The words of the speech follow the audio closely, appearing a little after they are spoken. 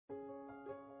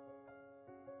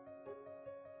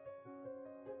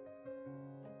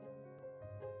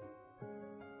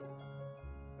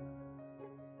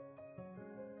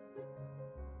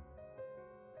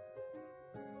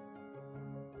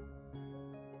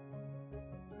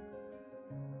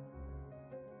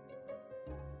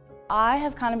I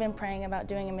have kind of been praying about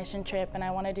doing a mission trip, and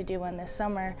I wanted to do one this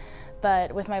summer,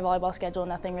 but with my volleyball schedule,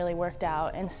 nothing really worked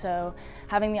out. And so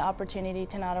having the opportunity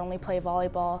to not only play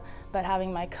volleyball, but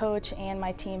having my coach and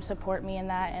my team support me in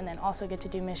that, and then also get to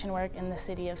do mission work in the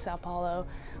city of São Paulo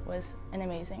was an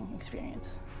amazing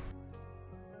experience.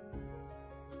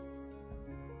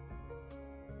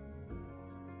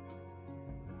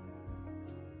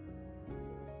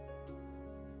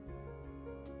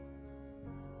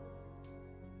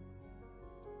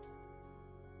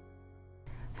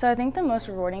 So I think the most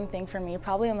rewarding thing for me,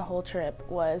 probably on the whole trip,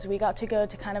 was we got to go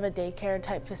to kind of a daycare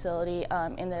type facility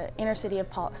in the inner city of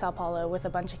São Paulo with a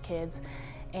bunch of kids.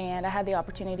 And I had the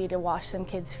opportunity to wash some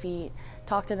kids' feet,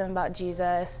 talk to them about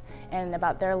Jesus and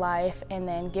about their life, and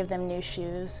then give them new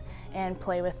shoes and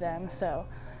play with them. So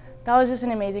that was just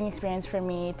an amazing experience for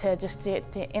me to just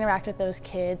to interact with those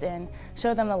kids and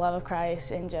show them the love of Christ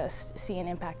and just see an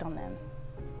impact on them.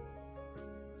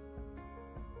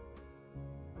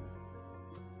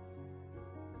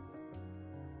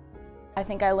 I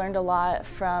think I learned a lot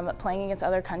from playing against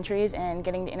other countries and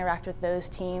getting to interact with those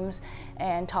teams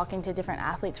and talking to different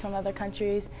athletes from other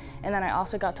countries. And then I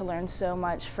also got to learn so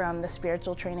much from the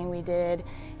spiritual training we did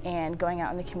and going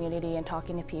out in the community and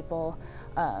talking to people.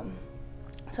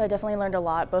 So I definitely learned a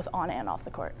lot, both on and off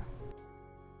the court.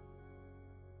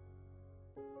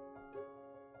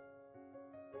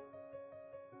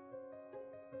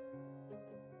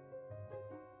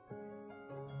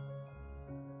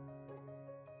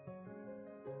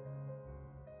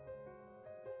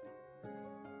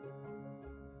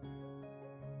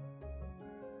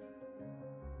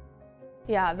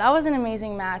 Yeah, that was an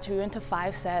amazing match. We went to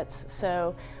 5 sets,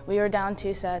 so we were down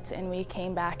 2 sets and we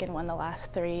came back and won the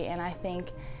last 3, and I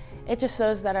think it just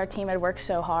shows that our team had worked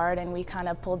so hard and we kind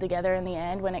of pulled together in the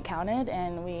end when it counted,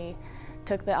 and we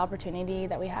took the opportunity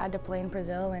that we had to play in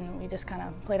Brazil, and we just kind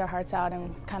of played our hearts out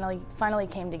and kind of finally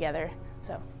came together,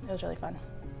 so it was really fun.